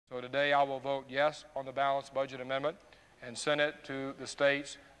So today I will vote yes on the balanced budget amendment and send it to the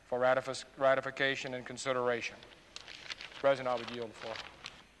states for ratification and consideration. Mr. President, I would yield the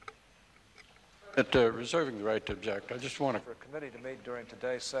floor. Reserving the right to object, I just want to... For a committee to meet during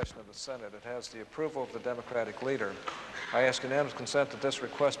today's session of the Senate, it has the approval of the Democratic leader. I ask unanimous consent that this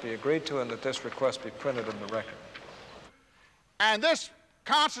request be agreed to and that this request be printed in the record. And this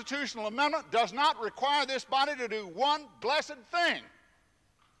constitutional amendment does not require this body to do one blessed thing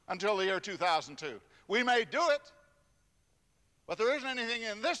until the year 2002. We may do it, but there isn't anything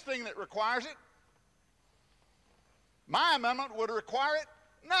in this thing that requires it. My amendment would require it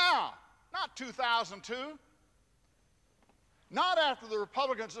now, not 2002. Not after the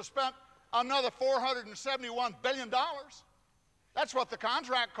Republicans have spent another $471 billion. That's what the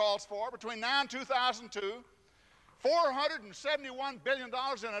contract calls for between now and 2002. $471 billion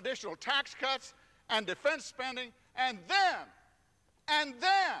in additional tax cuts and defense spending, and then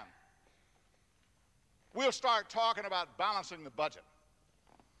we'll start talking about balancing the budget.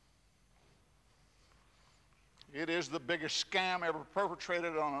 It is the biggest scam ever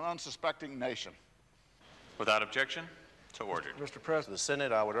perpetrated on an unsuspecting nation. Without objection, so ordered. Mr. President, The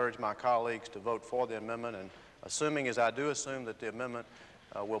Senate, I would urge my colleagues to vote for the amendment, and assuming, as I do assume, that the amendment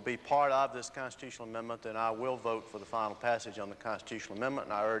will be part of this constitutional amendment, then I will vote for the final passage on the constitutional amendment,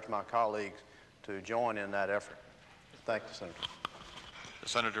 and I urge my colleagues to join in that effort. Thank you, Senator. The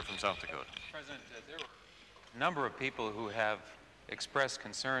Senator from South Dakota. President, there were a number of people who have expressed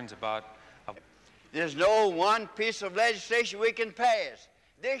concerns about... There's no one piece of legislation we can pass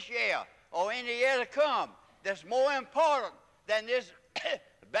this year or any year to come that's more important than this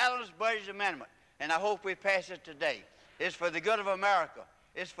balanced budget amendment. And I hope we pass it today. It's for the good of America.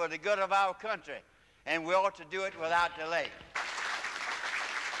 It's for the good of our country. And we ought to do it without delay.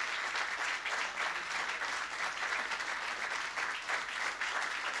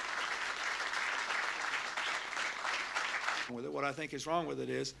 With it. What I think is wrong with it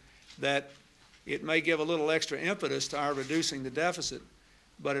is that it may give a little extra impetus to our reducing the deficit,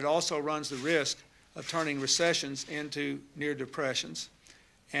 but it also runs the risk of turning recessions into near depressions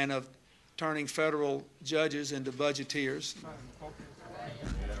and of turning federal judges into budgeteers.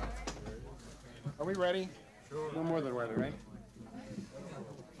 Are we ready? Sure. We're more than ready, right?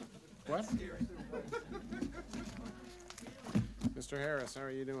 What? Mr. Harris, how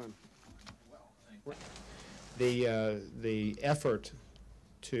are you doing? The effort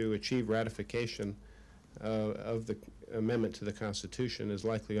to achieve ratification of the amendment to the Constitution is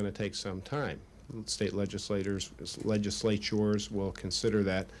likely going to take some time. State legislatures will consider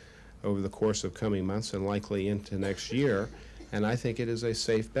that over the course of coming months and likely into next year. And I think it is a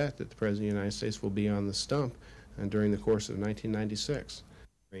safe bet that the President of the United States will be on the stump during the course of 1996.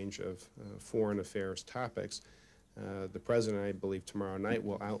 Range of foreign affairs topics. The President, I believe, tomorrow night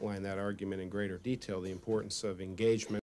will outline that argument in greater detail, the importance of engagement